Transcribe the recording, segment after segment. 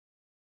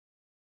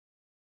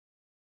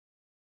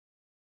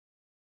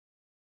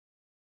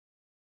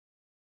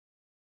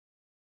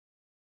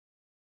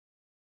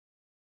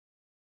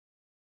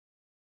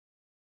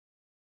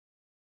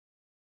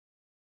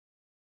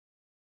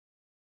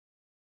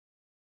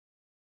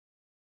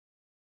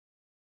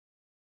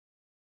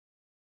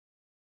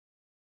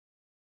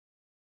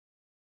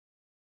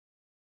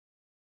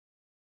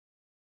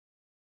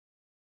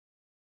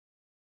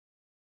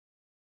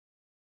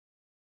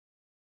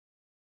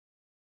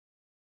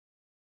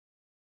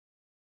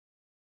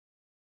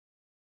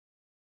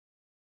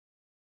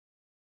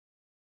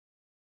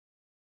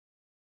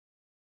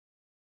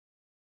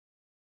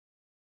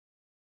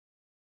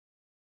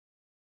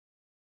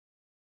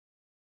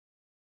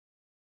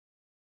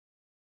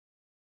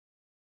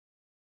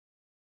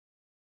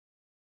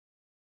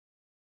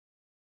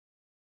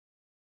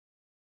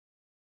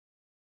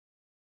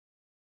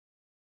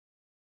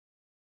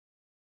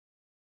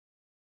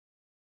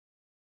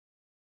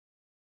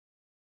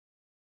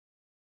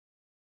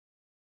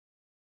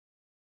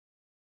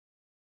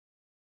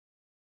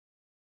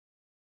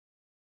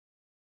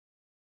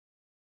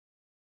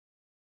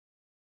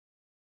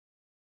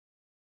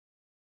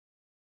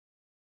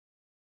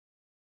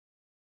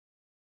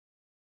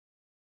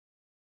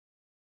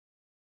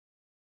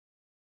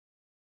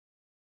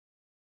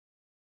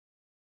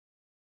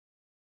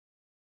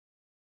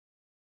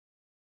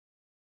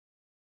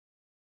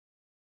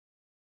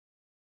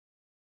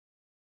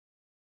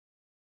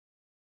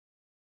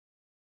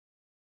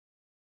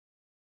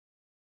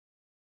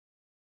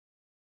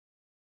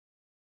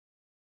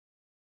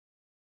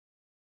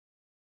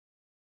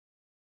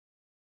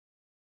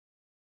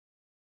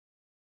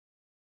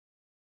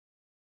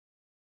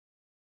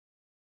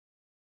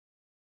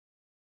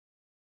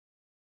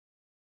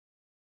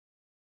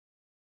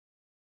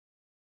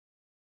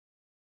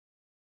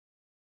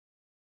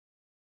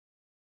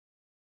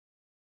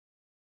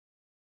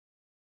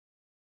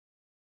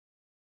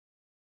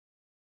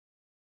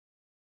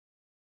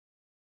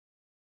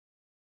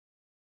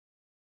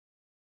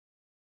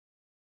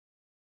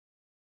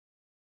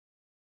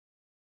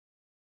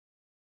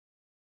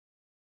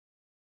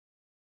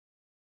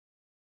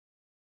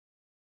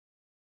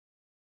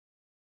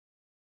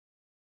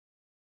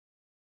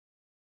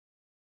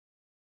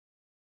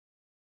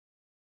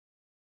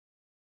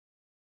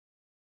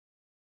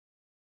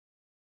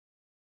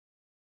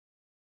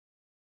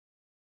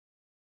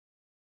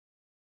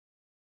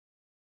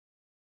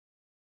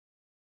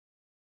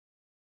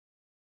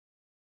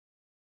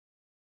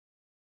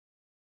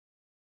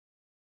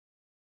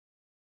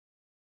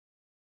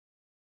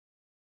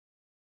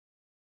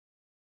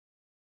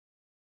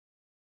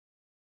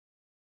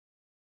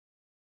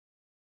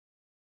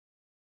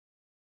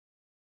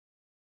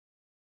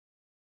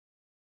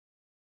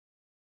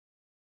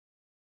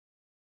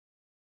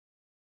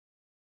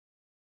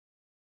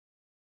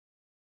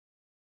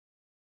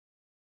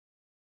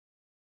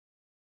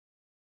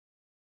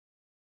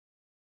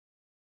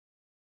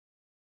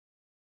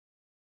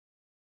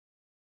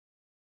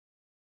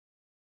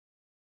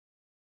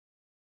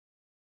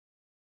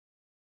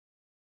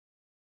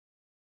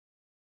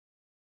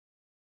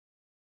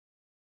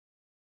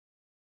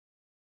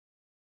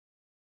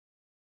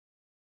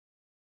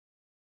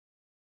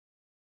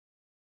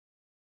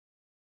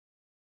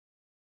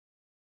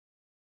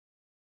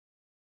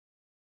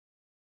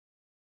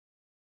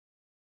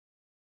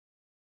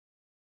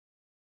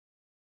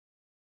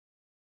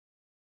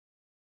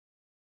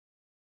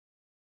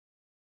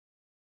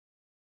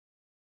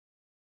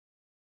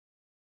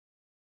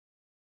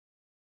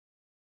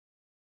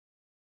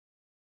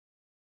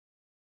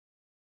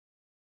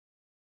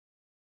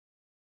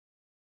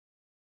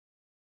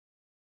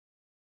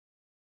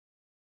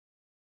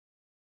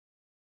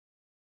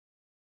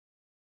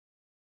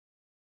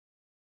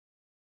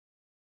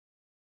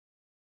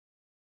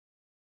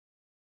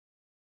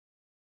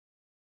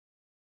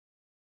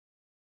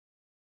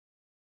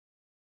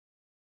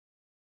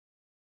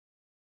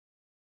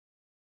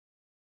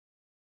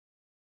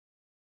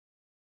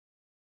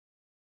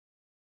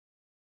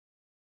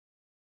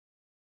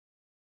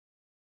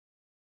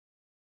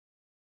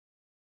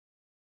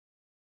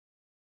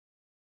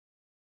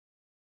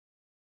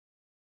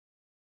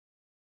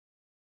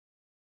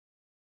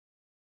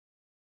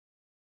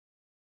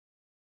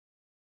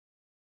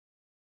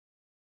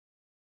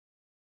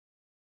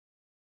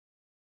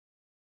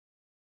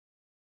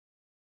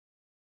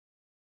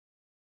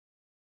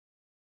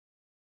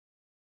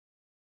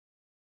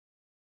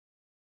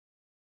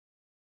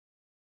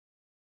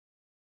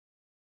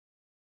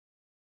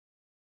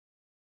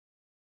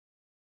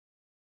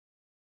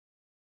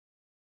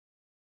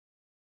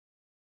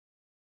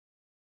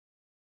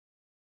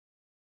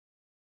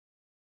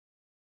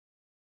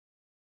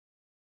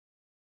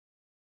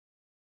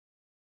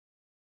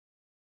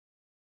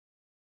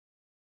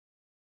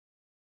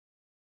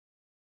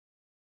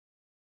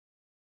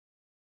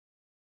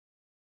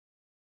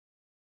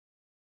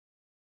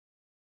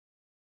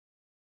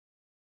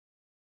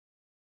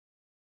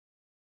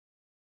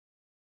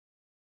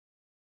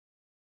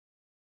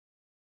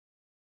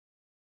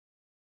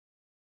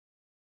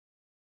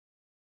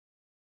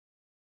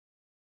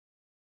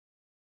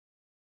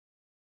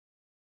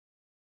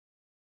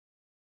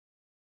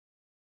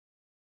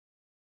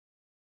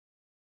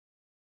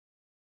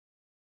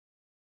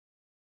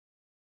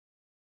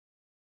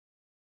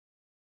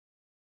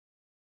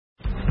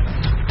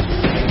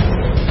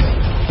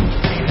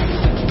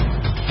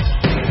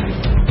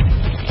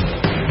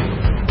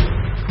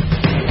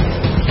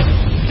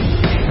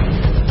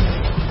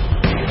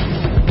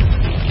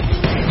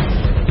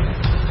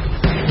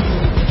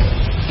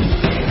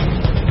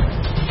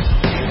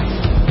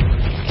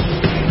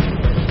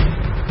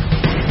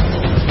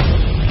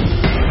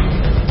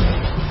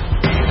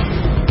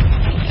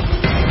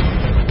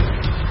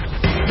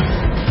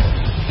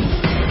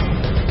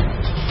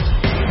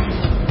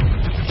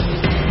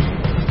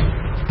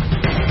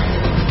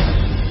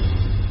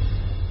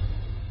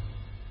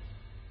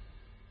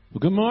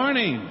Good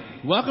morning.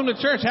 Welcome to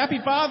church. Happy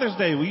Father's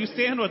Day. Will you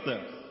stand with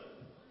us?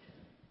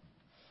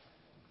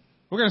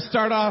 We're going to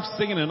start off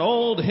singing an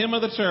old hymn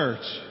of the church.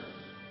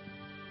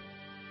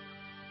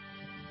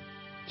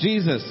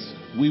 Jesus,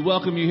 we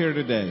welcome you here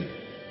today.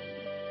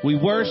 We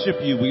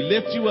worship you. We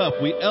lift you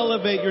up. We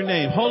elevate your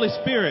name. Holy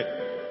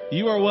Spirit,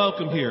 you are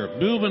welcome here.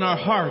 Move in our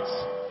hearts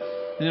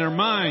and in our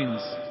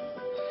minds.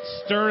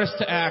 Stir us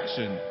to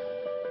action.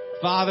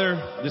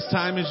 Father, this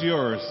time is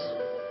yours.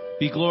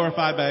 Be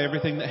glorified by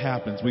everything that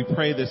happens. We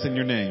pray this in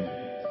your name.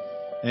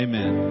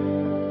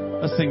 Amen.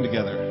 Let's sing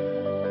together.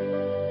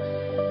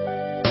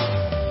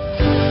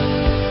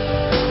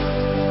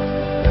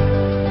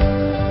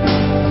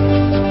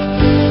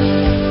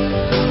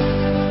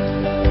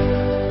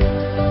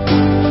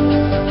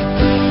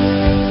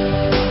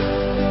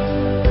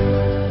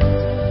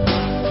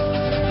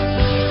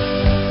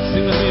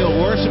 Sing with me,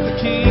 oh, worship the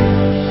King.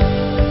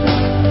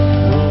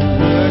 Oh,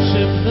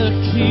 worship the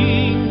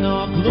King,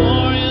 all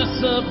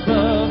glorious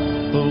above.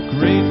 Oh,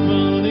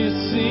 gratefully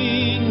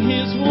sing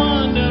his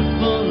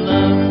wonderful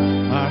love.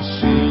 Our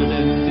shield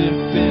and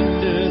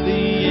defender,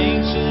 the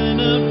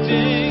ancient of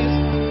days,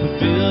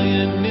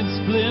 pavilion in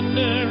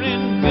splendor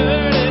and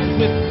girded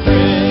with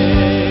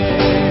praise.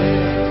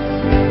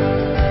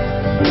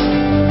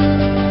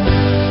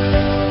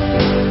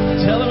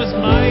 Tell of his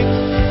might,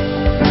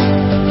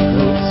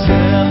 oh,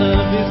 tell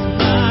of his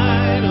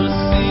might, oh,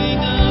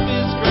 sing of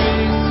his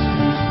grace,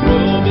 whose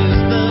robe is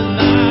the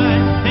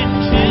light and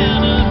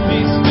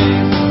canopies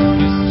face.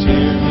 His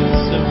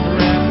chariots of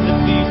wrath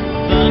beneath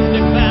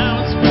thunder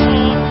clouds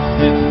fall,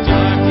 and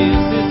dark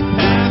is his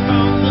path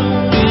on the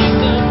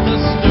wings of the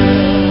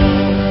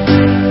storm.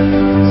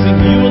 Sing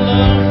you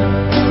alone.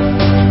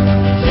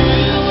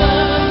 You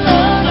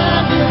alone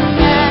are the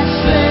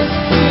matchless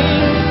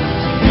King.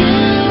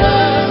 You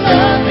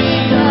alone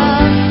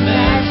beyond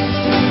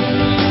majesty.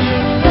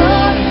 Your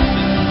glory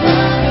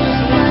is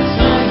what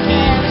some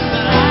can't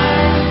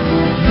decide.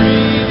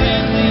 Breathe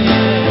in the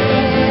air,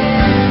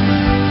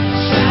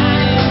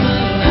 shine in the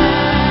light.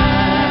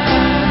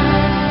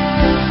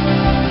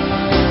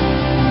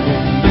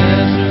 With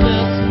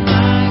measureless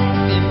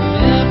might,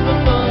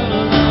 ineffable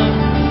love,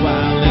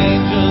 while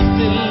angels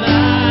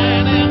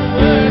delight and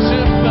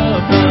worship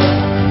above.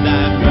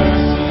 Thy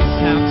mercies,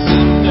 how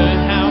tender,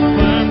 how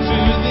firm to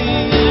the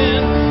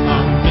end.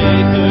 Our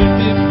Maker,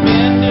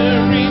 Defender,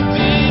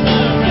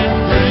 Redeemer, and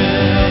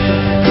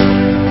Friend.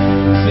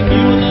 Sing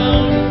you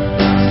alone.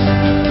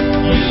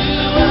 You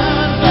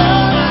alone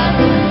are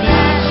the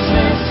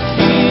matchless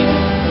King.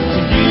 To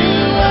you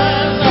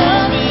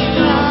alone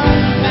belong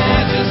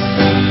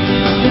majesty.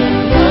 Your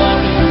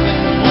glories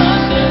and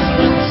wonders,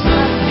 what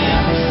some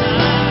can't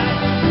decide.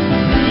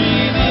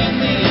 Breathe in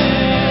the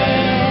air,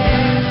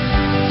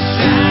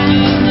 shine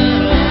in the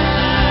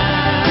light.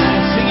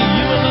 Singing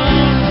you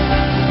alone.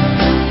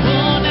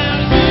 Oh, now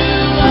you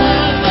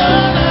alone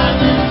are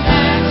the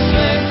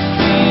matchless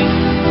King.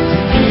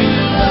 To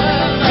you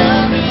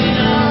alone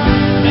belong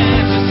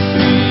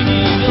majesty.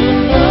 Your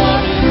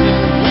glories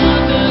and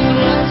wonders,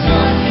 what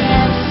some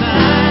can't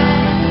decide.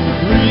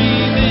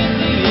 Breathe in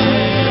the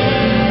air,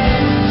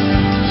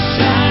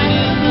 shine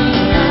in the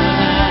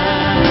light,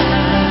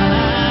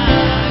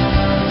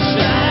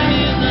 shine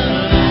in the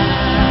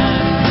light,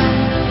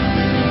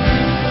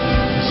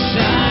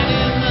 shine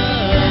in the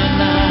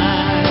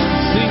light.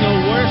 Sing, oh,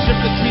 worship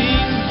the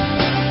King.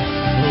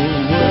 Oh,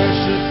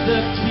 worship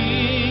the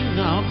King,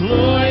 all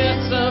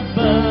glorious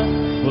above.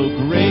 Oh,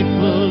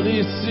 gratefully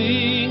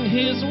sing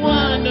his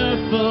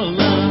wonderful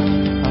love.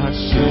 Our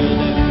shield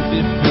and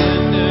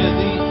defender,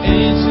 the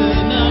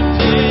ancient of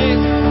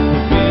days,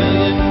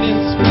 pavilion in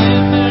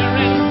splendor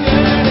and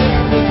girded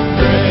with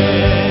praise.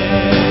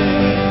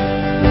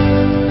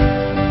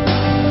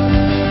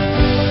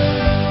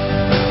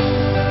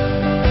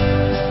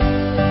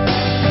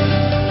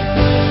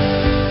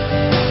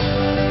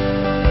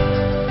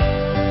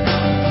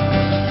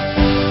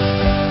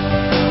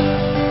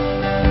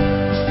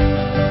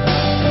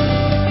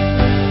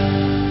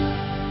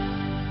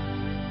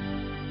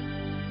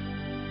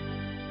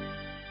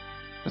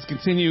 Let's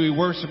continue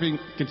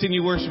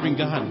worshiping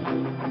God.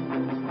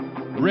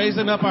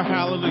 Raising up our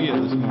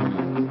hallelujah this morning.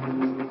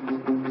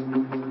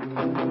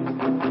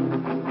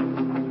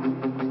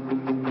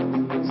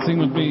 Sing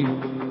with me.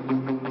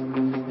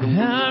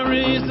 I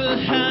raise a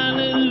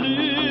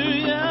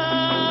hallelujah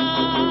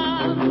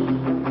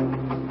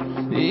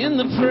in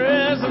the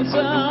presence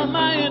of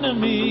my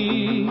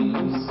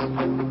enemies.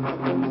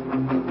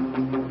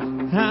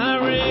 I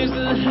raise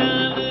a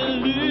hallelujah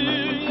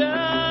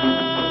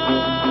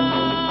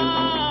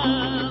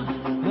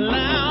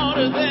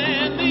louder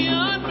than the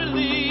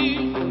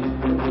unbelief.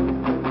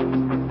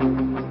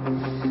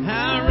 I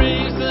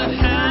raise a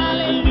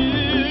hallelujah,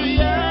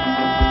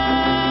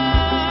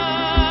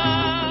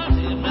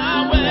 and my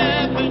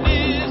weapon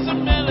is a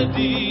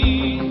melody.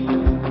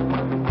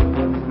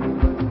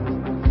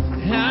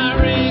 I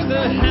raise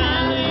a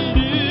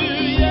hallelujah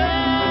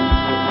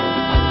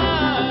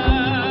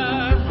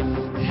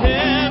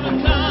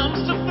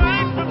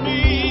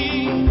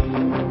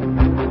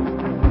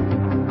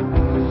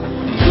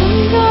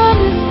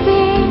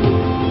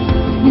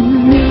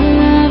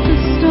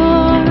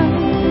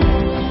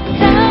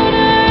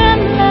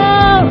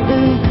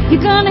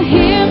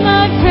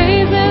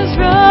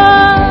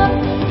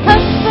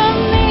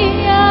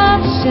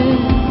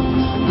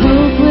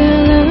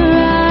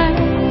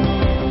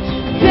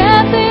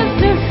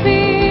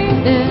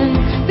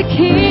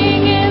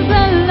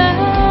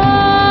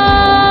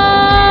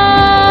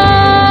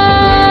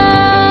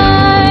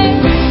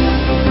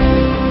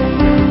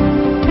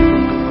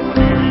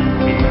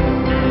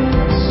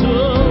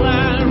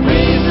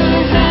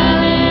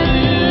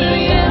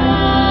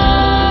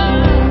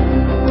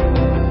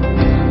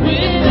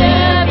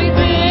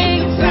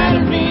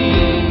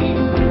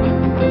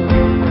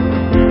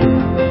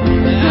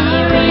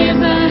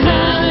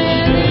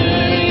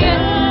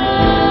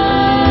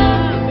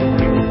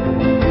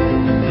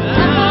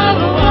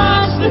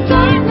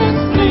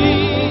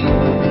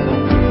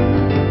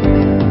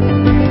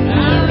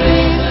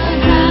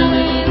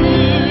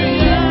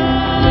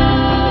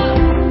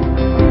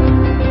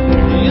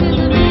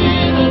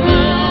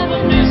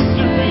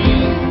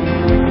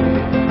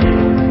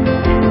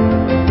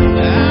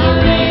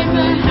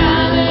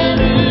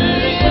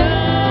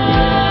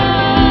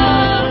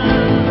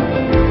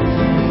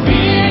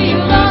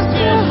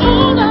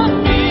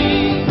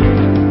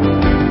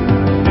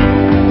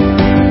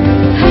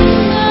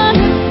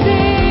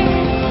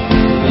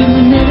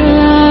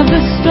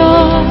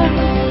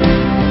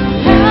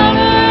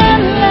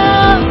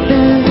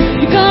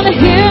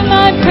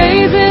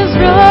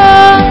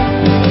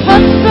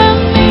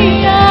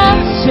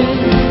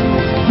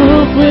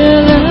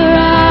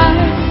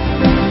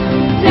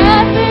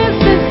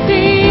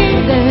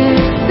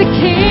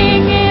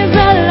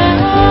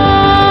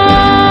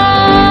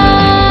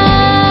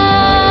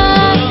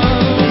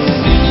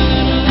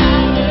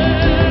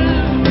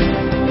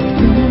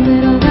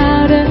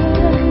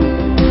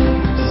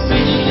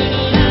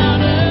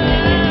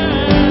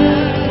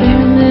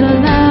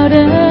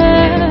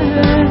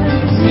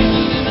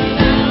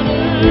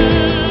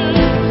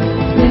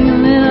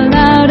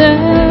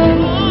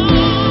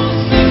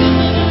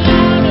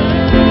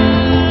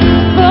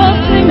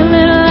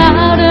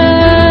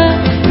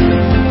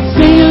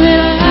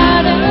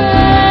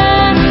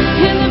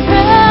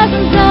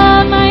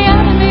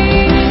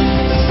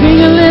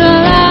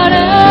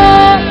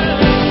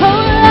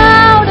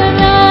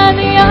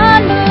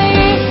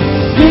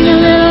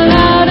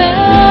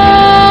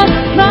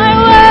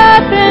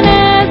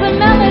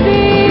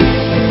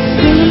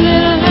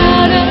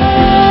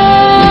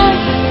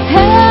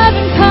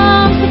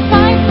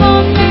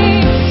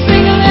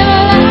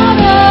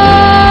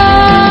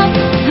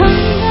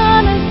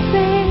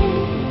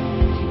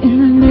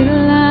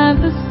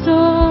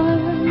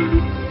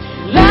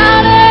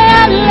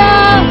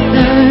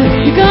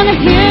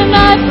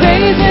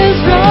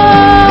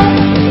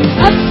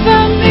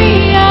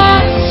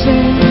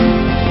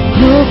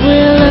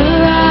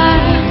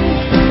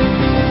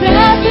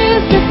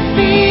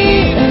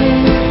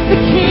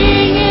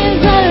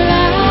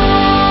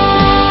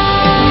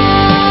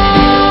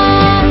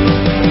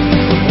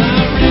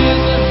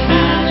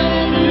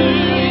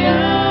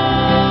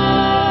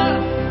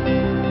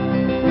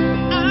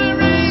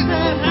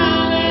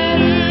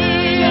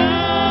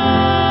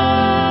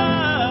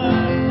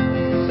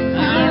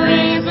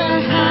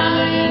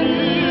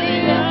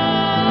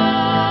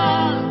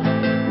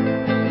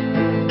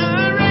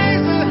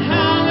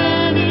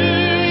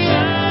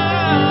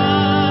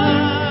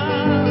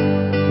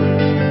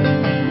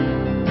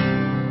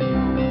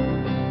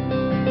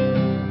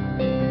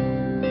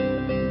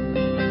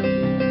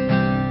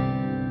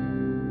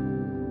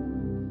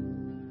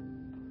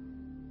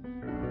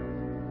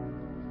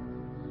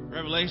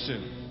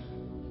Revelation.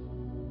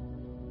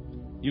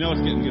 You know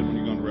it's getting good when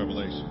you're going to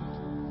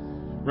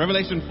Revelation.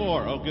 Revelation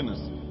 4. Oh, goodness.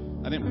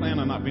 I didn't plan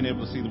on not being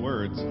able to see the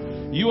words.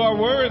 You are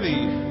worthy,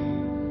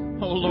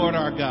 O Lord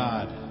our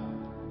God,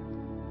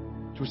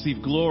 to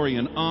receive glory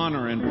and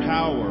honor and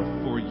power,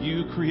 for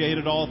you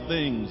created all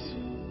things,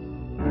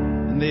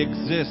 and they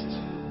exist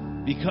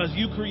because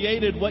you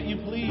created what you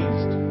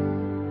pleased.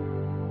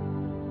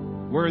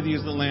 Worthy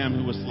is the Lamb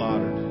who was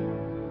slaughtered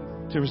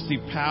to receive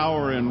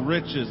power and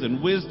riches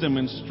and wisdom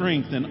and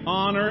strength and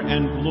honor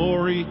and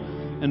glory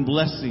and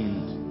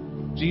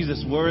blessings.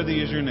 Jesus,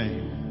 worthy is your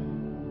name.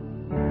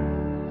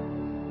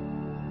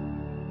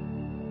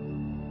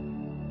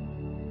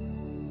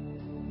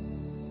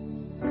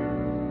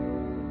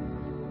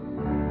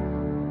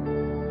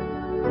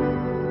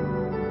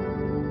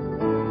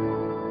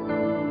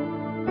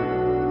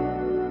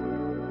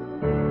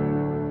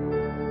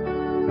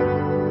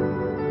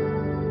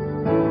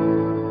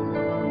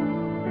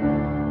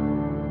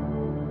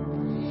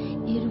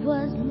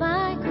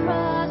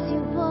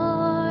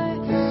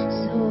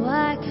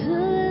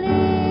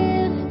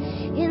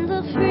 In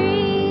the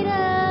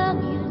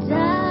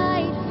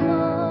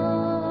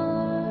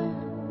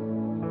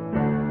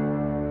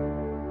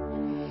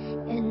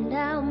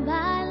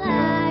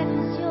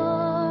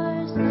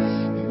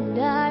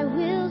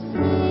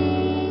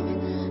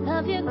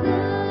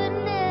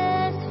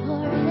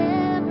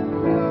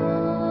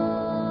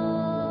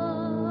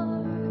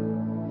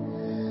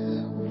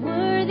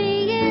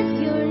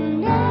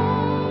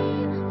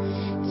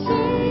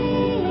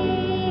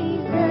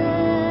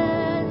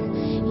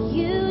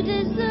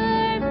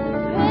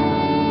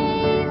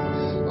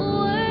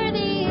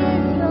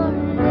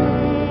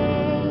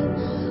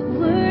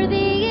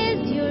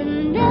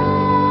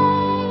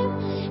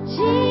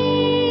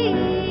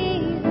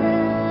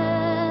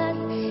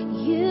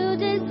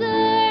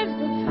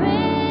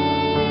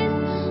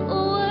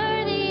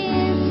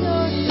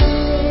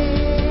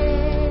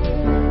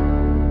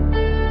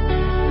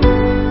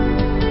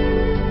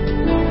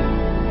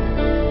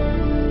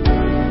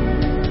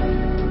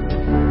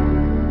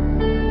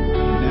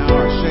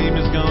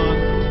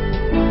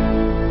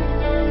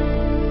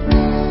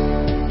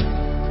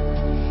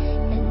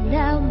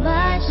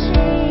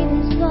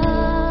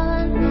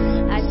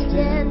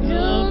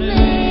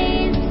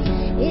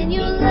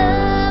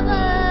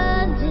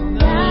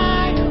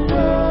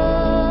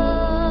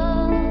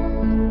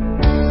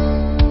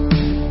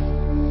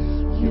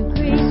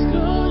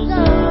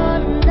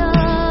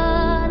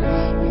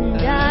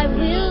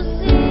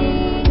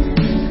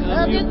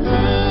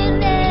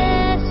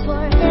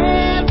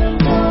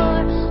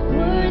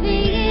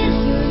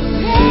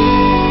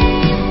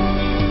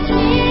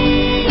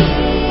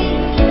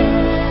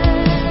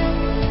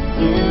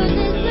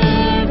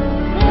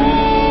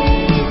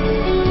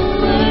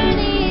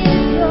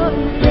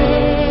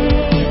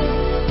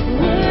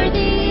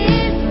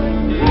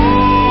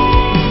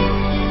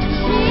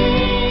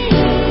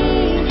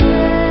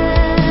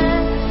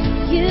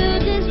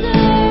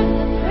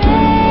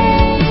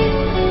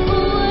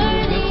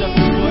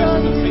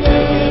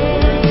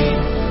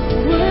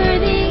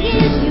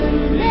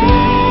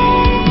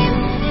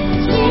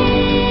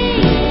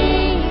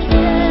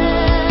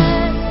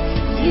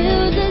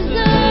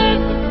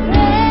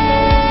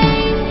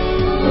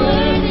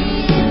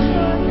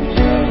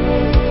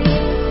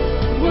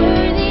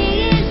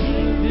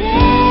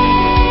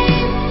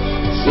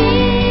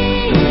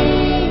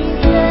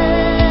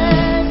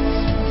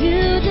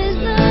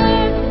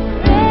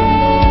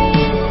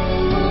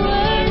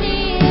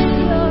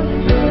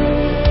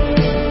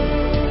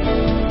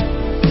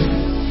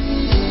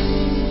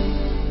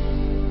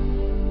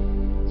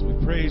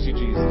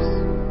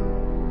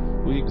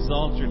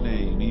exalt your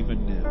name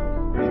even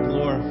now. Be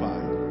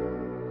glorified.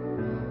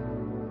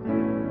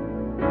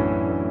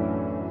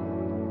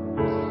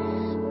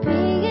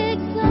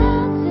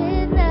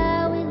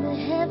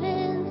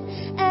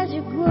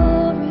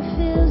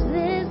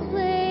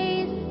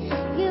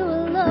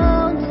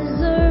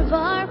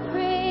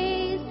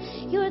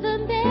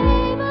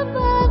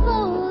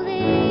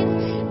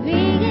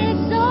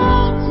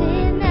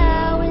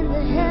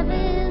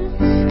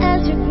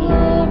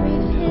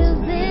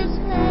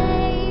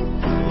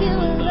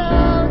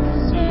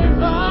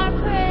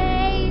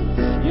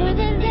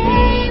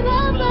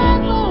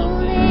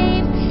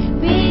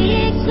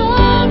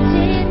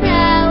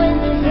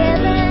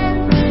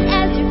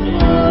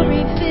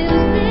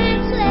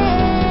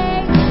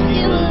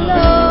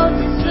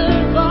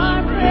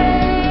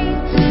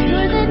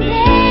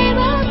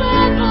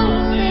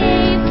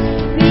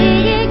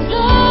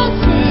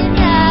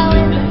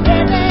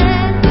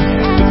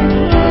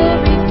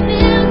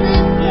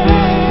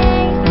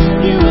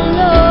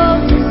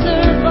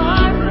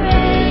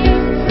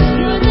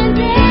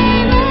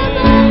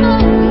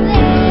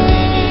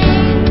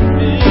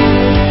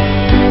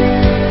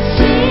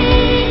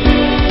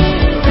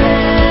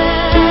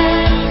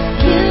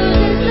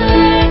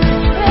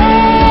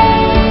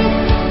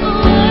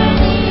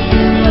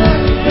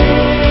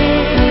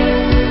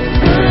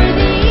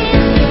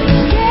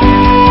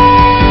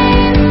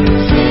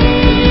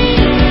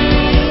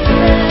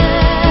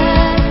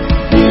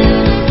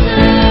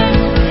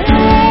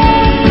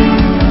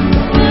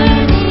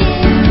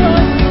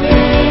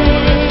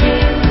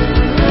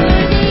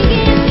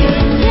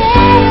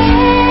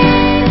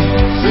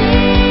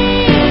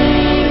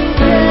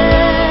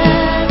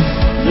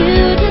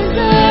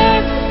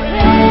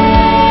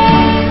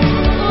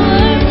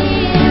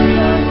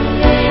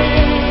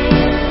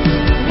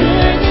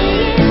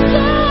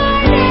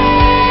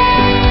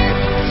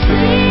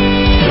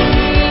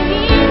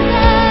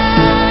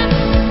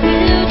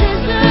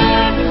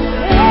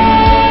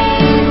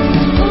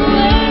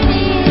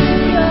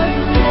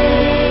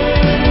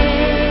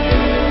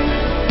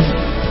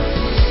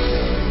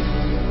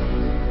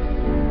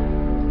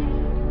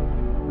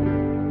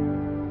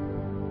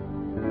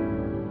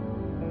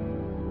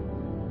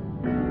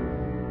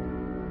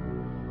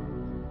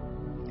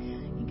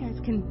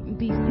 can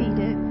be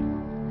seated.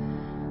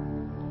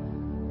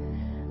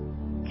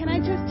 Can I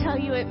just tell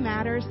you it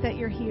matters that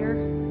you're here?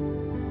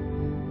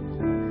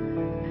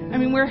 I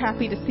mean, we're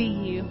happy to see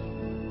you,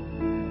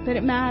 but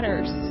it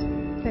matters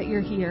that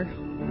you're here.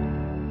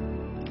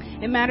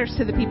 It matters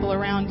to the people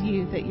around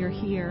you that you're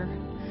here.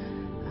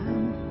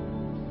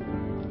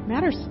 It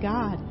matters to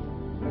God.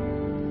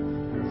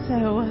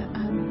 So,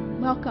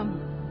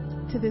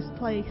 welcome to this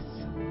place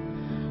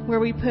where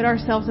we put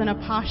ourselves in a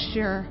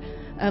posture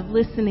of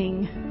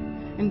listening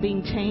and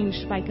being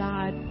changed by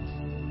God.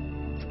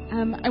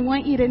 I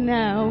want you to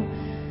know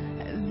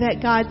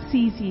that God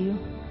sees you,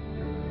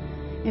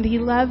 and He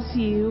loves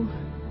you,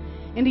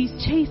 and He's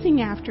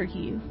chasing after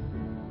you.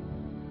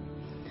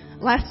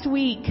 Last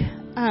week,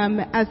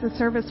 as the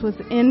service was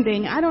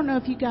ending, I don't know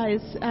if you guys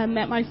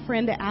met my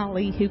friend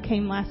Allie, who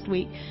came last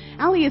week.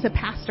 Allie is a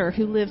pastor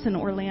who lives in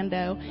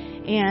Orlando,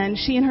 and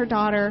she and her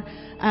daughter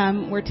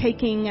were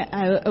taking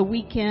a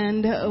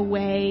weekend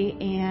away,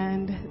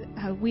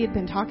 and we had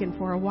been talking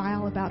for a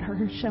while about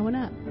her showing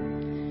up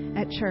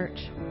at church.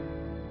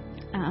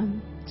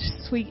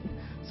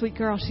 Sweet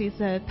girl. She's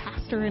a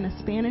pastor in a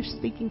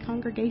Spanish-speaking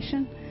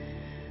congregation.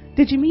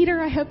 Did you meet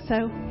her? I hope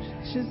so.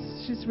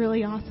 She's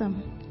really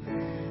awesome.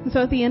 And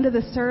so at the end of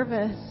the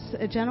service,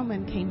 a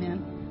gentleman came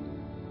in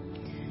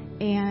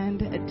and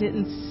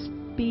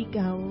didn't speak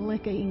a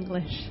lick of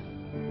English.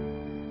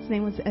 His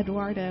name was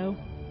Eduardo.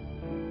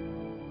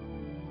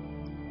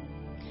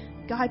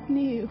 God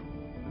knew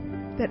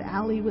that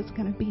Allie was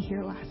going to be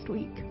here last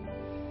week.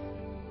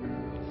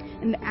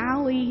 And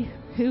Allie,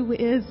 who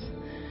is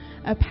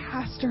a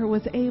pastor,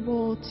 was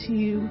able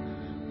to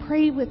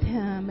pray with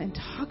him and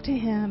talk to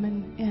him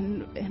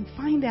and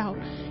find out,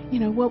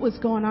 what was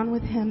going on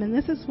with him. And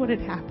this is what had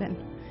happened.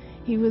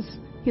 He lives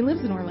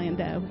in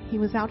Orlando. He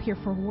was out here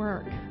for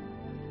work.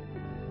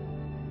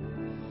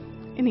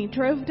 And he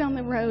drove down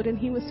the road and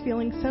he was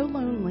feeling so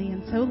lonely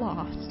and so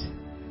lost.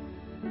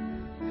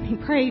 And he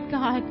prayed,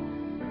 God,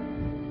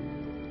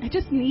 I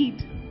just need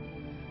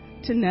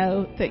to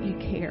know that you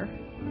care.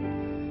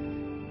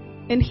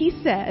 And he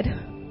said,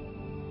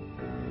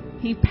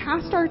 he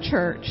passed our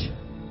church,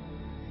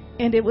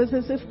 and it was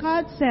as if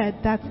God said,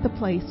 that's the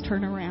place,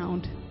 turn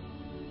around.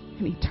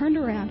 And he turned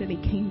around and he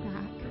came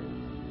back.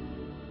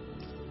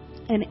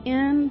 And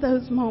in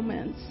those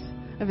moments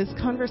of his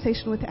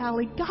conversation with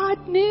Allie,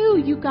 God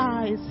knew, you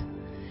guys.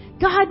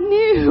 God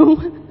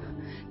knew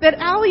that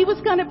Allie was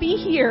going to be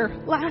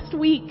here last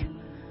week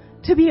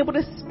to be able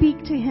to speak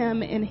to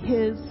him in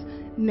his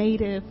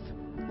native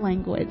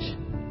language.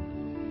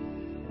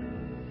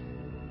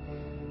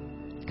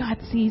 God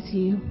sees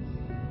you.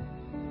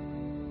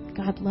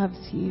 God loves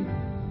you.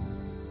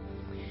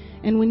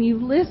 And when you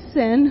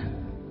listen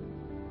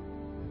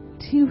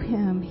to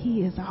Him,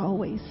 He is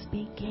always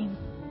speaking.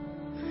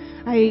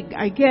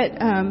 I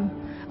get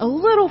a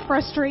little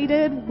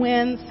frustrated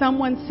when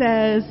someone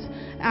says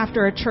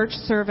after a church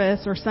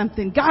service or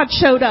something, God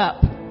showed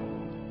up.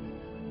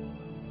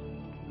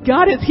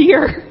 God is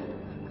here.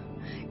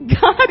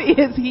 God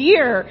is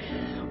here.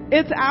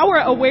 It's our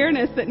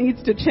awareness that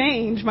needs to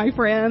change, my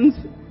friends.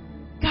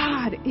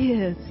 God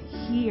is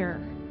here.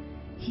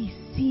 He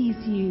sees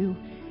you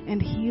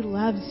and He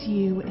loves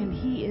you and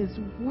He is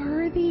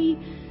worthy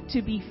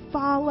to be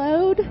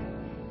followed.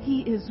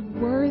 He is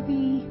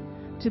worthy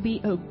to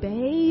be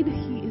obeyed.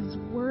 He is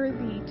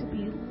worthy to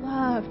be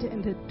loved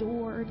and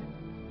adored.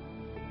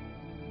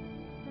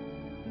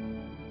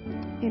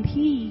 And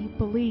He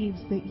believes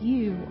that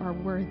you are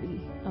worthy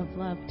of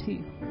love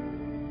too.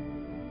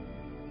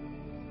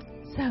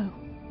 So,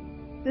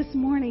 this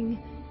morning,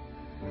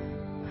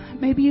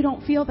 maybe you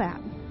don't feel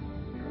that.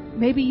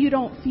 Maybe you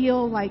don't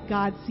feel like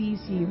God sees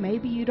you.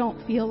 Maybe you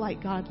don't feel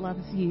like God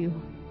loves you.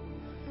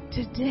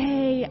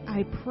 Today,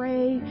 I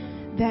pray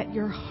that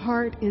your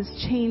heart is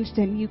changed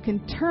and you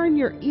can turn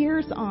your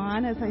ears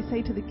on, as I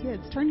say to the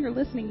kids, turn your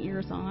listening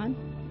ears on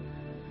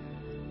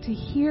to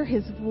hear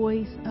His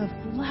voice of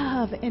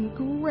love and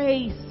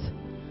grace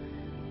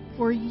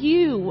for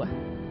you.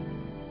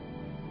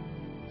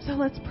 So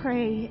let's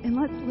pray and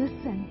let's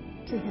listen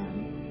to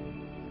Him.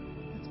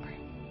 Let's pray.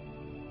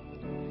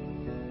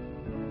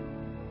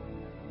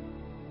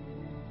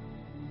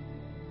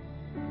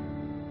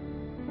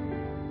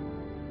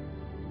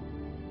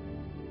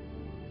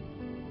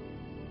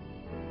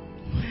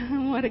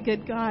 What a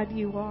good God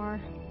you are.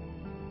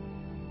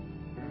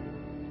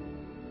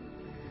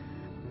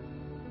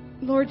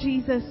 Lord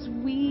Jesus,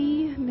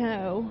 we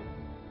know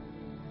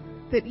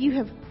that you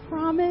have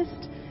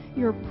promised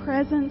your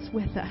presence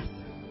with us,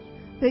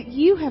 that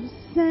you have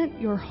sent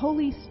your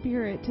Holy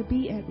Spirit to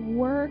be at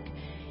work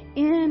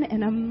in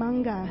and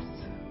among us.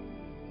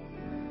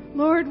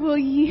 Lord, will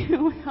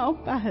you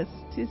help us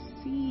to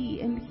see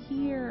and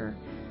hear?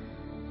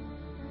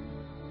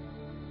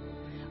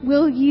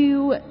 Will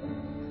you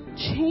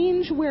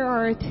change where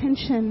our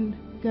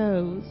attention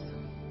goes?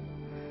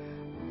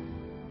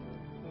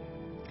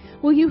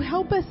 Will you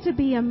help us to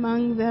be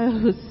among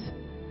those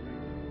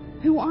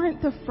who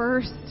aren't the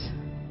first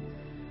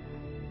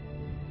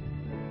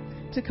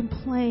to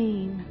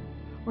complain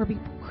or be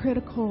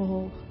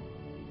critical?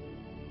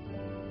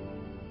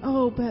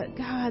 Oh, but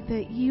God,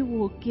 that you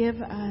will give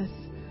us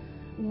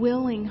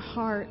willing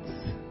hearts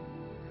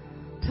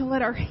to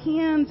let our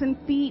hands and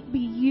feet be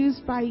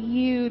used by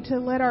you, to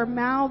let our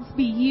mouths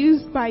be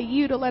used by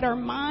you, to let our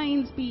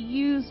minds be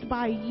used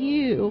by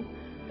you.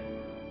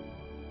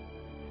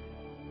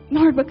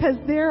 Lord, because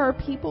there are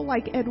people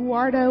like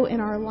Eduardo in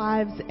our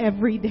lives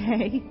every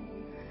day.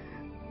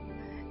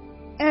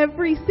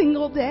 Every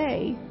single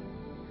day.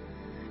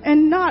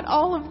 And not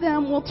all of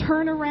them will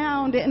turn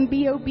around and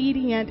be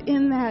obedient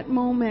in that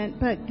moment.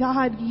 But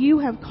God, you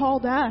have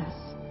called us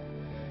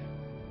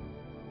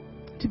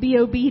to be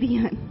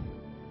obedient.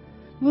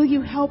 Will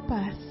you help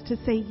us to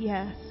say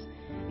yes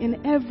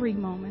in every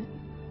moment?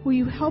 Will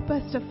you help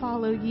us to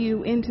follow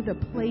you into the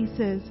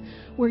places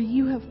where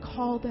you have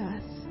called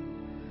us?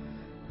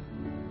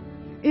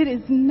 It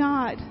is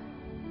not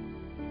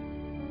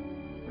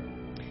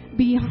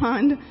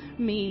beyond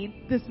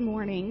me this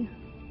morning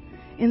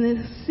in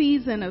this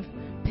season of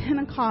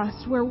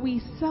Pentecost where we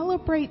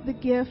celebrate the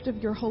gift of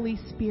your Holy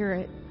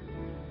Spirit.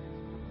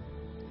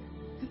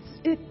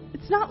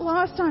 It's not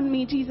lost on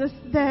me, Jesus,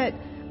 that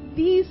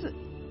these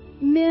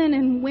men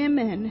and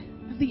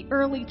women of the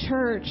early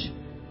church,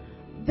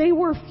 they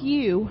were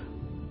few,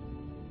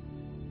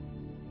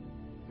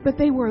 but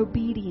they were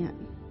obedient.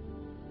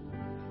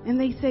 And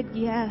they said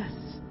yes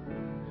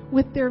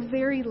with their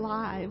very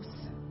lives.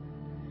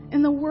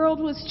 And the world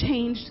was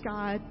changed,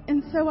 God.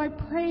 And so I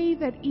pray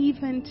that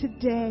even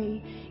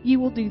today you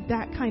will do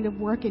that kind of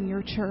work in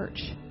your church.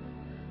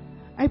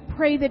 I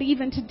pray that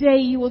even today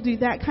you will do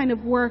that kind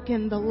of work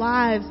in the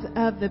lives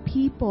of the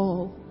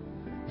people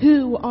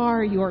who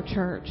are your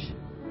church.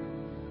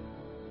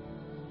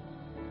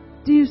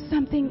 Do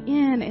something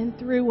in and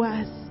through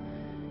us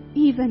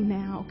even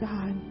now,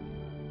 God.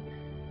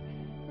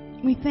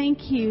 We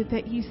thank you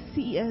that you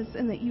see us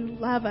and that you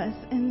love us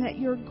and that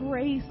your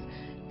grace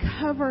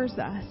covers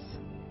us.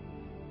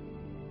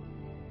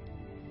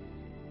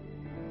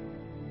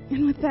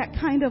 And with that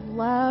kind of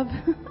love,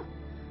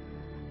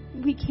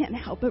 we can't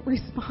help but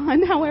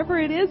respond however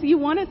it is you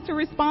want us to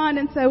respond.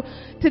 And so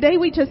today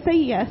we just say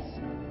yes.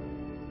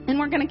 And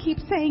we're going to keep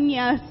saying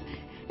yes.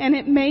 And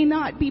it may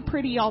not be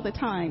pretty all the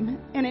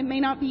time. And it may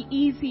not be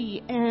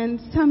easy.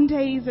 And some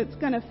days it's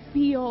going to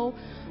feel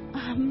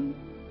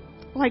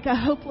like a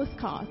hopeless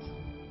cause.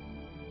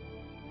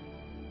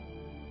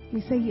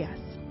 We say yes.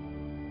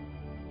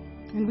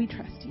 And we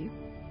trust you.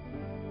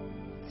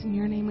 It's in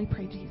your name we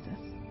pray, Jesus.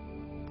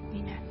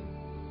 Amen.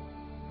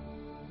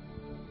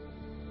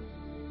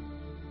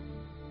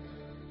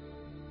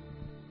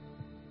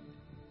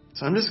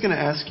 So I'm just going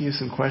to ask you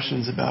some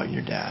questions about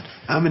your dad.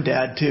 I'm a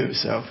dad too,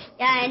 so.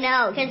 Yeah, I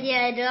know, because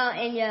you're a girl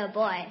and you're a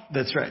boy.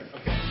 That's right.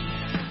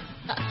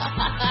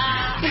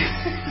 Okay.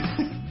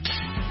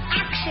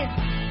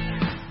 Action.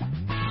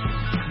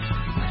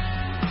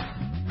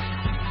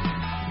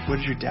 What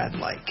is your dad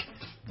like?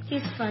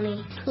 He's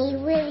funny. He's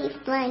really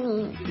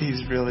funny.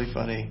 He's really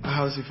funny.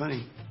 How is he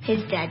funny?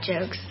 His dad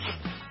jokes.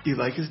 You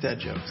like his dad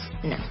jokes?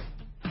 No.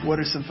 What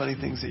are some funny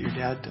things that your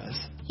dad does?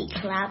 He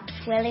claps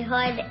really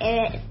hard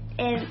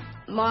and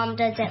Mom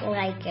doesn't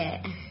like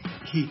it.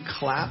 He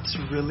claps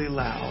really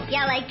loud.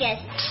 Yeah, like this.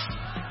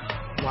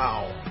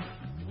 Wow.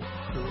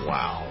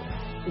 Wow.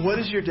 What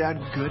is your dad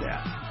good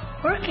at?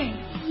 Working.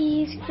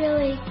 He's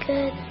really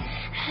good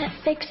at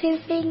fixing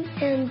things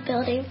and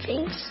building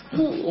things.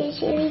 He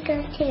usually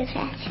goes to the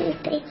fast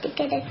food place to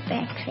get his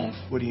breakfast.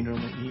 What do you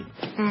normally eat?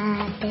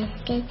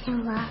 Biscuits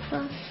and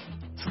waffles.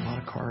 It's a lot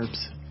of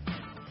carbs.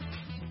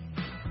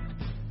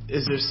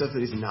 Is there stuff that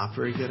he's not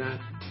very good at?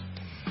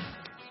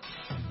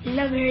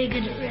 Not very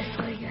good at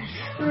wrestling.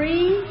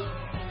 3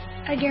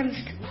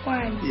 against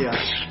 1. Yeah.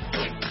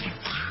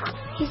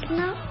 He's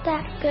not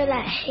that good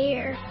at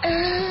hair.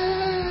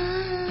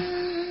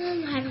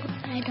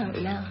 I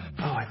don't know.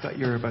 Oh, I thought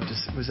you were about to...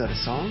 Was that a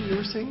song you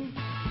were singing?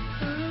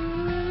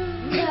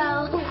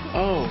 No.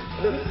 Oh.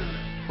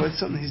 What's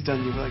something he's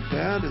done you were like,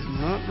 Dad is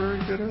not very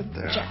good at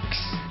that?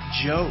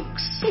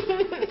 Jokes.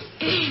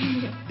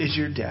 Is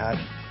your dad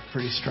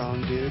pretty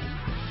strong, dude?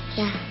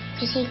 Yeah,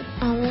 because he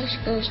almost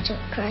goes to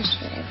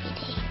CrossFit every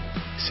day.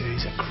 So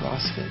he's a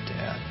CrossFit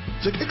dad.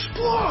 It's like,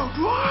 explode!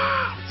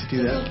 Wah! Does he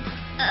do that?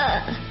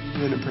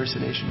 Do an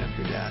impersonation of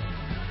your dad.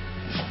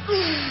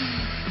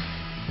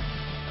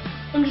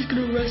 I'm just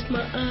going to rest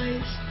my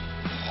eyes.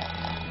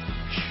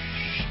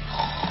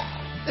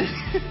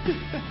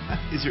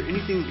 Is there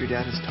anything that your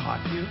dad has taught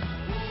you?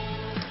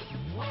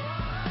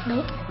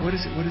 Nope. What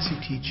does he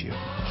teach you?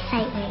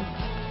 Sight words.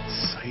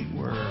 Sight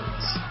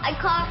words. I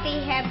copy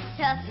him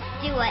to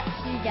do what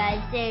he does,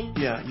 and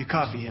Yeah, you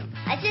copy him.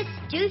 I just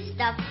do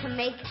stuff to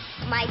make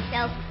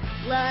myself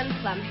learn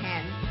from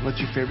him. What's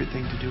your favorite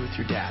thing to do with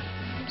your dad?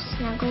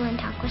 Snuggle and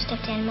talk with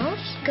stuffed animals.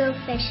 Go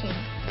fishing.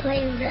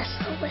 Play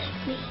wrestle with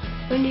me.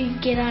 When you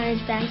get on his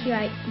back, he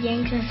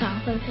yanks us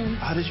off of him.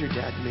 How does your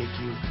dad make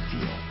you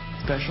feel?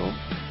 Special?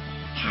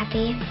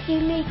 Happy. He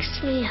makes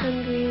me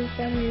hungry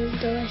from his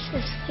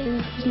delicious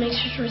food. He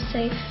makes sure we're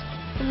safe.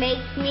 He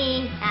makes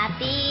me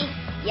happy.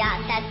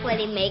 Yeah, that's what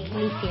he makes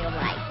me feel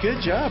like.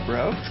 Good job,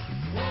 bro.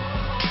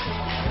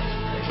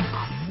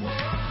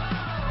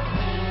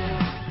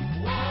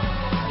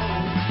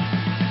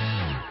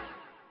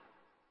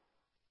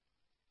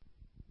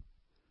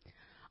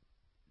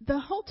 The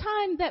whole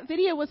time that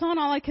video was on,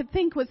 all I could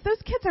think was,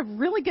 those kids have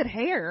really good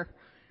hair.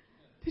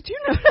 Did you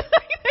notice?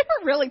 They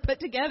were really put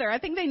together. I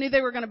think they knew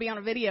they were going to be on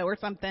a video or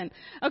something.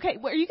 Okay,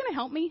 well, are you going to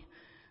help me?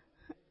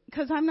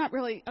 Because I'm not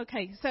really...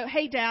 Okay, so,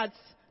 hey, dads,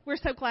 we're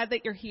so glad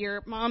that you're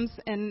here. Moms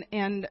and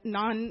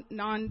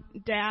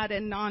non-dad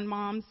and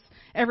non-moms,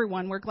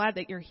 everyone, we're glad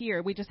that you're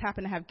here. We just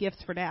happen to have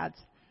gifts for dads.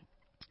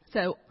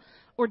 So,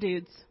 or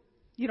dudes.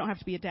 You don't have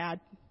to be a dad.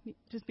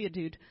 Just be a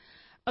dude.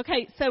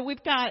 Okay, so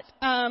we've got...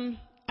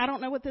 I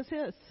don't know what this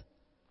is.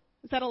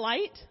 Is that a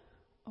light?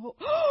 Oh,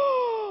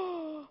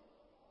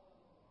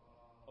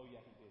 Oh,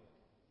 yeah, he did it.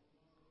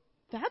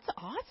 that's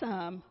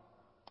awesome.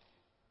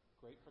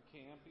 Great for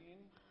camping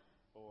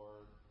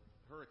or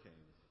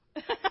hurricanes.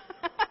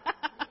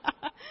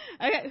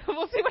 Okay,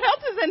 we'll see what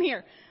else is in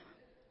here.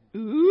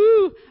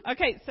 Ooh.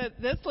 Okay, so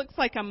this looks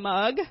like a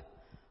mug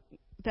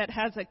that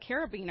has a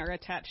carabiner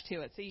attached to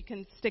it, so you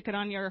can stick it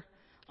on your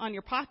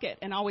pocket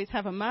and always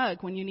have a mug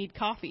when you need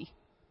coffee.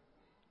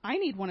 I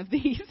need one of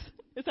these.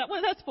 Is that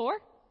what that's for?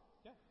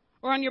 Yeah.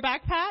 Or on your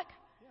backpack?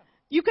 Yeah.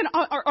 You can,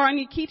 or on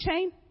your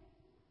keychain?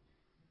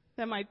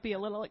 That might be a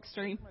little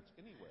extreme. Pretty much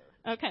anywhere.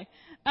 Okay.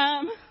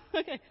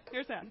 Okay,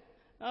 here's that.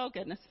 Oh,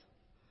 goodness.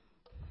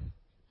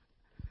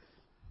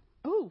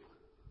 Ooh.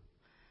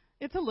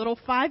 It's a little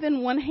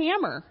 5-in-1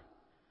 hammer.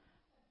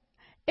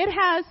 It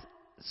has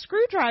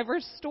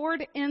screwdrivers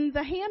stored in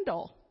the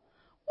handle.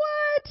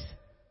 What?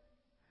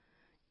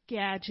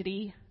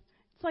 Gadgety.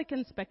 It's like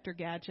Inspector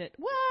Gadget.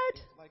 What?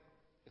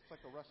 It's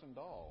like a Russian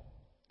doll.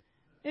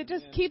 It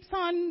just keeps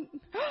on.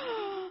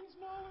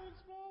 Smaller and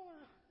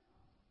smaller.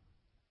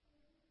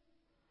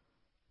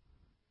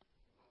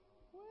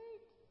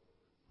 Wait.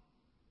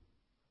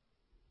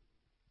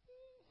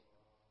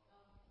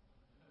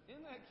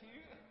 Isn't that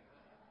cute?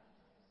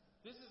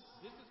 This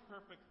is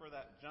perfect for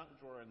that junk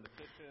drawer in the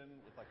kitchen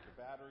with like your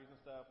batteries and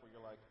stuff, where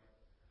you're like,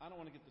 I don't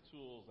want to get the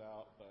tools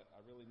out, but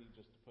I really need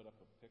just to put up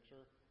a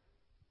picture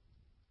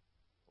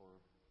or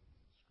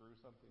screw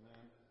something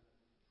in.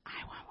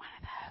 I want one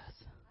of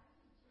those.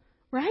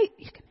 Right?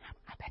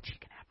 I bet you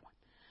can have one.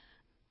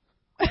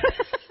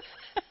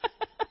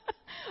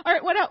 All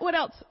right, what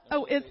else?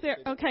 Oh, is there?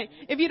 Okay.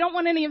 If you don't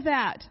want any of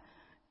that,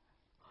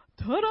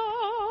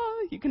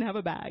 ta-da! You can have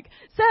a bag.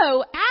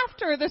 So,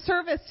 after the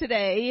service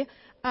today,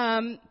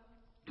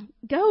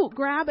 go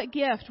grab a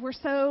gift. We're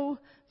so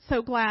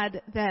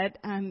glad that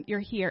you're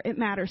here. It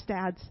matters,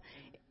 dads.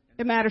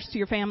 It matters to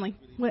your family.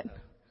 What?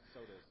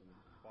 Sodas and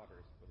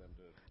waters for them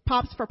to...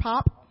 Pops for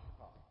pop?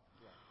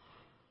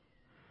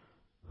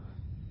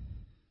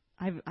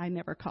 I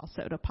never call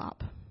soda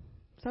pop.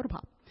 Soda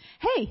pop.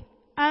 Hey,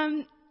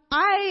 I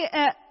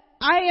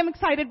I am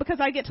excited because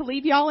I get to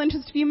leave y'all in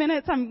just a few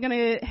minutes. I'm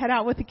going to head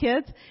out with the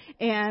kids,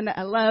 and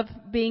I love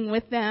being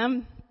with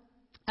them.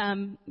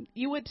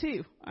 You would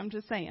too. I'm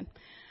just saying.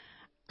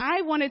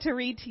 I wanted to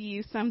read to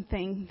you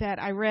something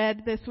that I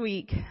read this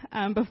week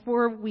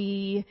before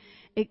we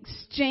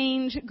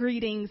exchange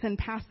greetings and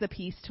pass the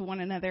peace to one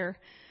another.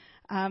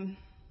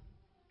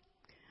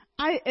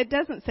 It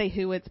doesn't say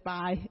who it's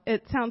by.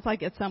 It sounds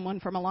like it's someone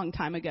from a long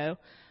time ago.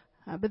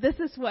 But this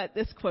is what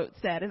this quote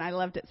said, and I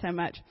loved it so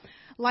much.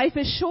 Life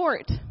is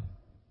short,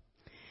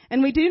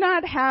 and we do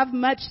not have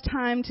much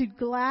time to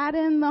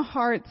gladden the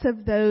hearts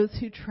of those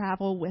who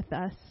travel with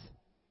us.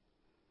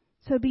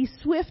 So be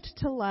swift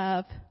to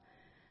love,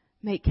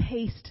 make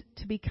haste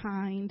to be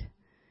kind,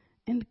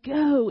 and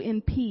go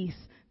in peace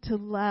to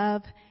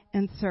love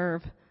and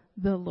serve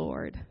the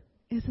Lord.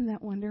 Isn't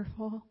that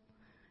wonderful?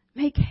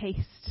 Make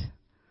haste.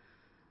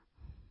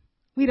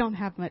 We don't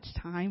have much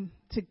time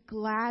to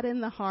gladden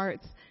the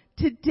hearts.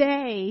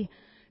 Today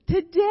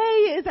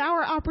is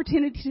our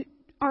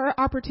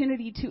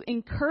opportunity to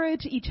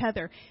encourage each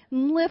other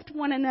and lift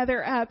one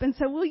another up. And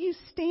so will you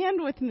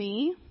stand with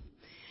me?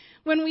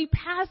 When we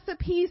pass the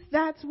peace,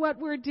 that's what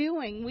we're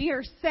doing. We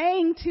are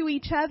saying to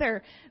each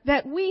other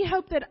that we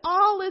hope that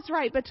all is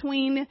right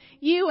between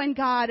you and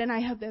God, and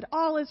I hope that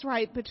all is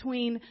right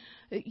between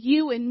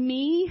you and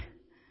me,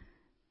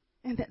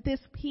 and that this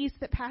peace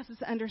that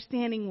passes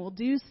understanding will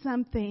do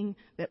something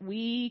that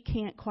we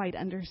can't quite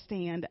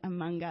understand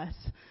among us.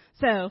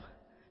 So,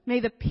 may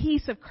the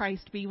peace of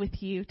Christ be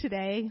with you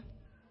today.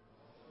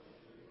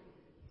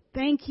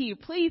 Thank you.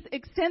 Please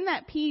extend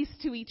that peace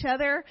to each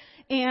other.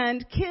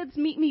 And kids,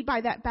 meet me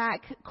by that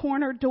back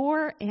corner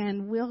door,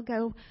 and we'll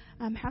go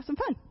have some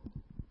fun.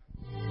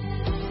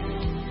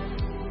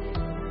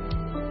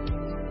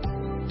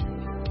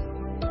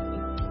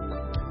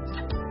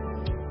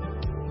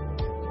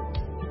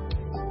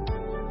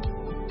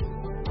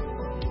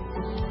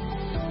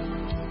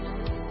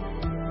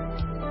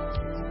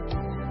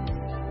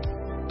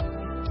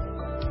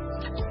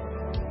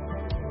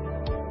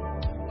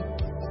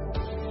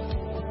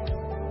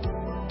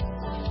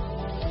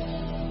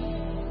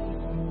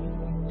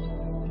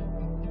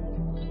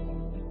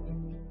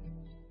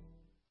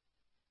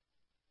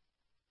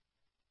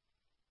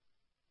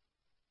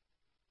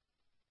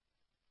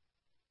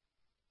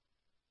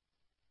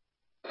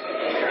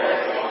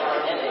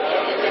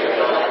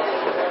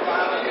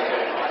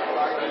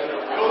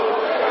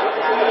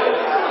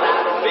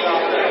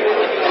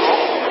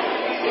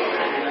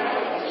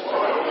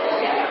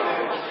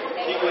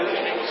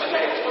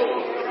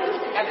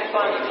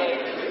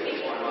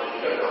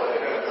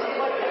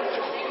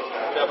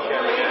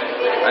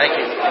 Thank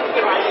you.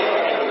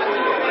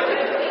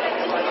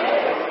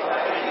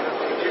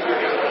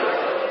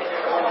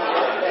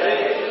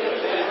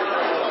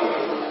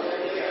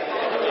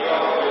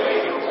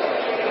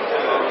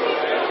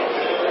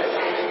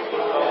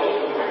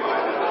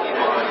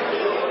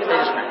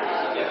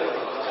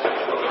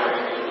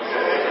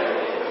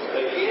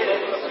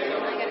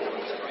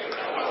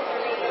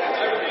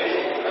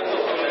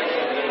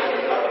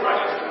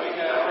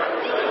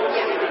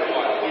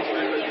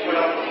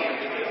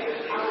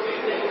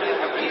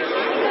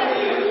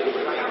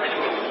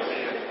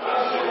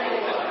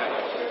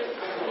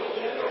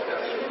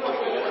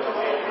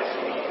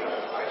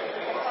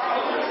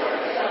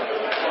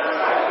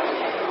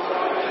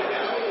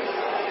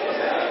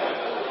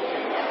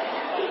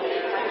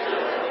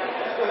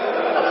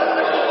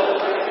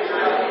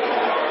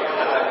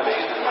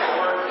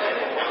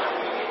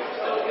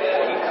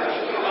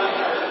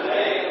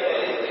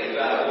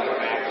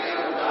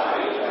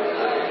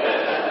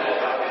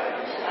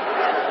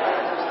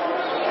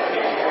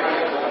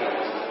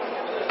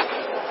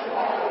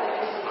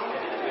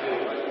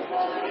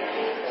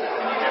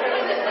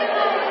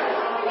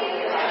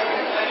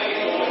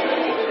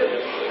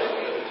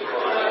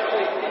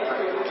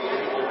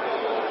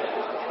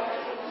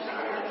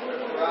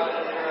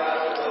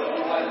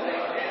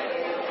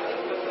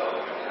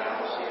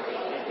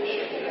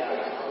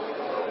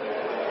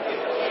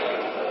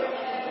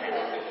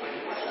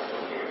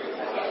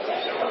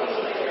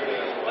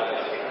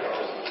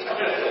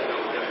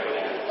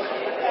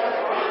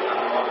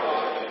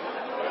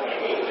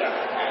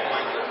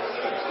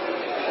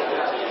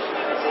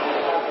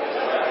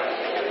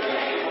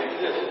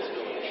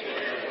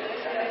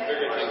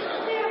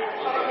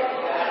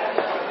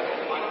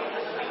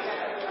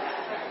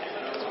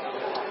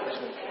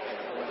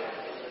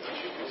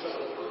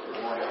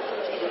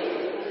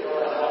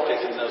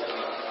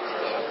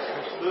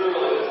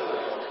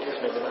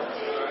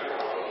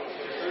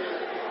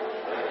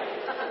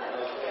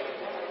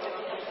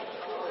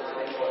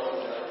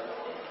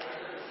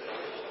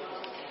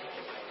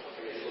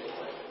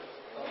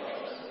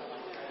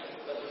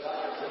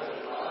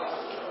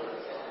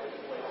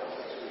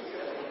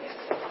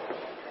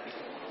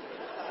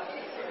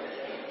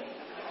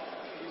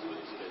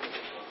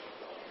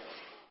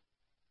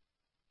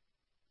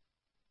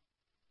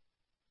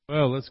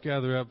 Well, let's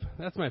gather up.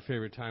 That's my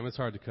favorite time. It's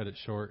hard to cut it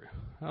short.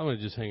 I want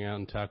to just hang out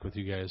and talk with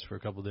you guys for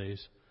a couple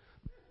days.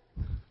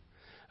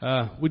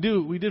 We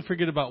did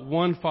forget about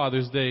one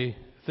Father's Day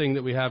thing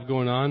that we have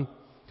going on.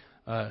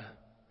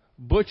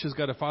 Butch has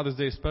got a Father's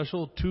Day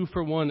special,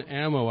 2-for-1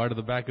 ammo out of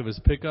the back of his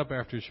pickup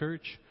after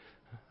church.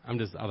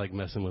 I like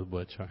messing with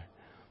Butch. All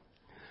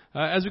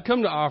right. As we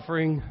come to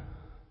offering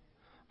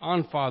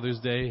on Father's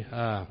Day,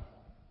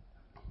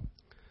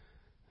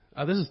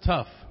 this is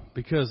tough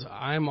because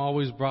I'm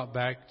always brought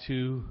back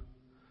to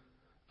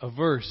a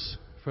verse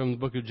from the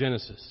book of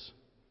Genesis.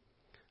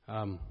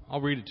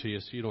 I'll read it to you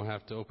so you don't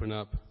have to open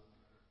up.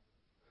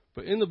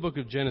 But in the book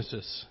of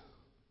Genesis,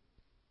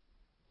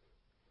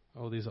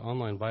 these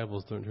online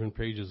Bibles don't turn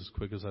pages as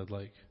quick as I'd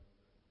like.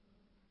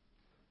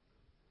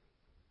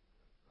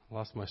 I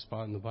lost my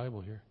spot in the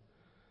Bible here.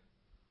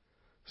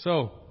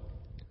 So,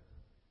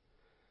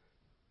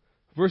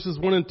 verses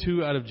 1 and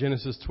 2 out of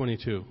Genesis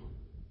 22.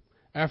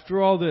 After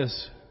all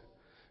this,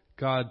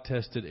 God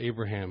tested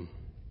Abraham.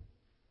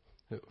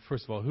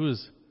 First of all, who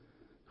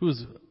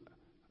is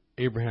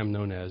Abraham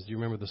known as? Do you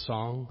remember the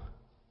song?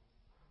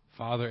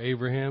 Father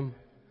Abraham?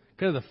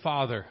 Kind of the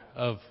father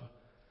of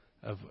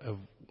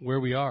where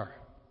we are.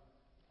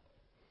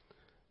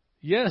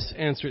 Yes,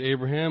 answered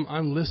Abraham,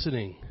 I'm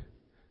listening.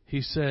 He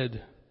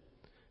said,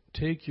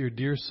 take your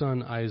dear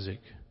son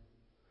Isaac,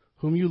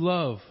 whom you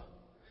love,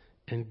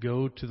 and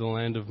go to the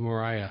land of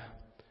Moriah.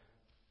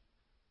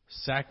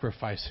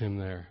 Sacrifice him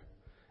there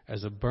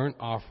as a burnt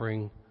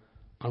offering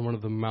on one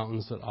of the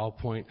mountains that I'll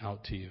point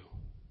out to you.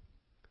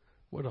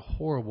 What a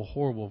horrible,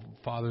 horrible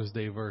Father's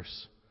Day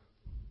verse.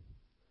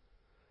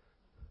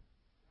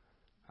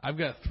 I've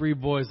got 3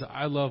 boys that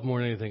I love more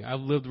than anything.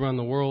 I've lived around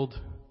the world.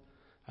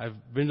 I've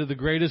been to the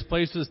greatest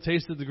places,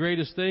 tasted the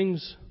greatest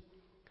things.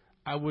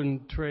 I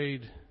wouldn't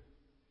trade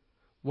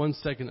 1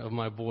 second of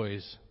my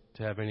boys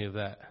to have any of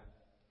that.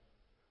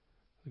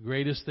 The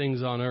greatest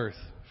things on earth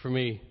for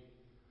me.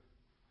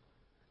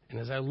 And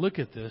as I look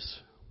at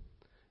this,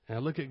 and I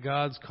look at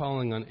God's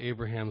calling on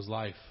Abraham's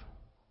life,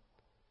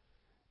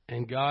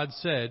 and God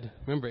said,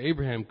 remember,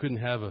 Abraham couldn't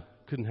have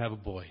a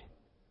boy.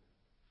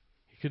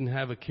 He couldn't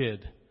have a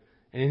kid.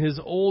 And in his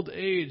old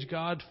age,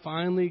 God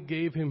finally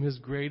gave him his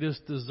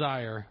greatest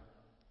desire.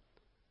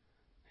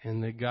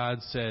 And that God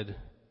said,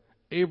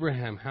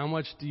 Abraham, how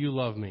much do you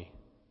love me?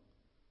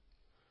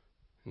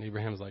 And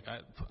Abraham's like,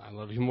 I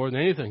love you more than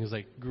anything. He's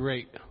like,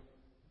 great.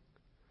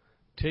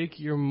 Take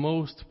your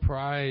most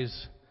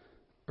prized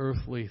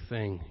earthly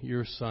thing,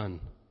 your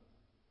son,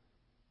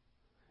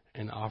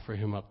 and offer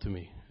him up to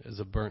me as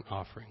a burnt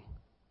offering.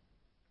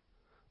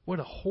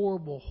 What a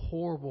horrible,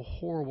 horrible,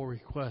 horrible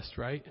request,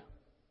 right?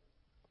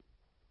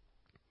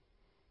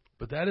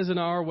 But that is in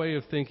our way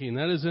of thinking.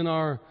 That is in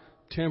our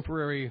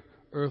temporary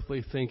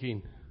earthly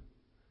thinking.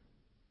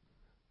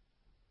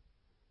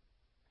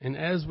 And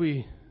as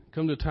we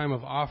come to a time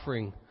of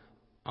offering,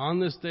 on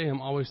this day I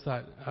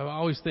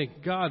always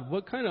think, God,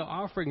 what kind of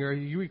offering are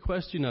you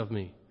requesting of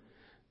me?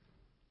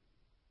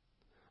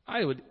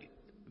 I would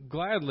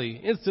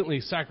gladly,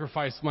 instantly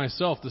sacrifice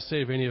myself to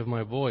save any of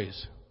my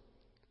boys.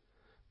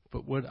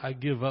 But would I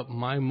give up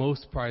my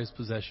most prized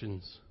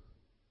possessions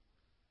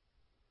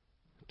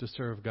to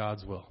serve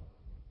God's will?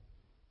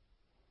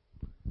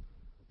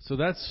 So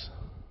that's,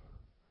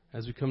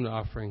 as we come to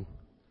offering,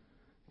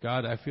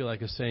 God, I feel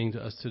like is saying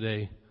to us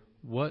today,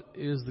 what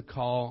is the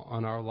call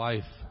on our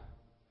life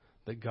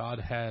that God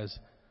has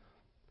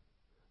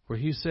where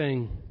He's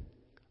saying,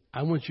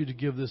 I want you to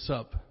give this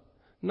up.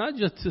 Not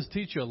just to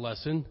teach you a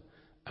lesson.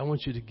 I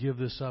want you to give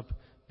this up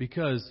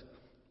because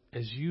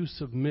as you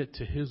submit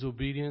to His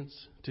obedience,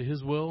 to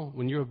His will,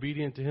 when you're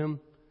obedient to Him,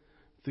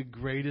 the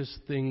greatest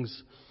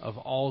things of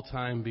all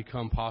time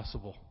become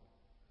possible.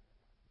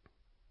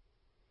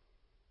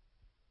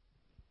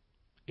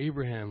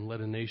 Abraham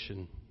led a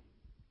nation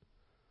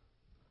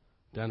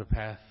down a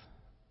path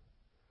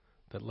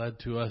that led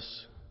to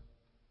us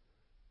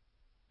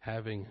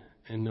having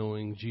and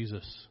knowing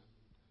Jesus.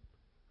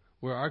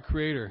 Where our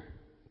Creator,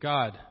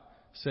 God,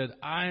 said,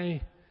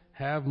 I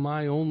have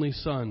my only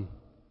son,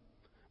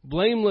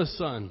 blameless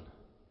son,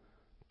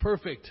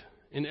 perfect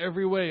in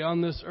every way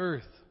on this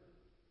earth.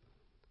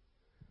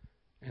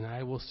 And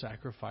I will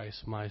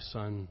sacrifice my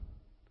son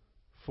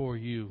for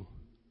you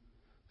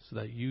so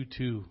that you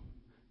too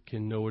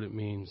can know what it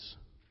means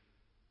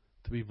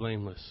to be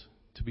blameless,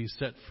 to be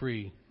set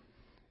free,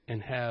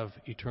 and have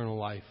eternal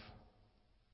life.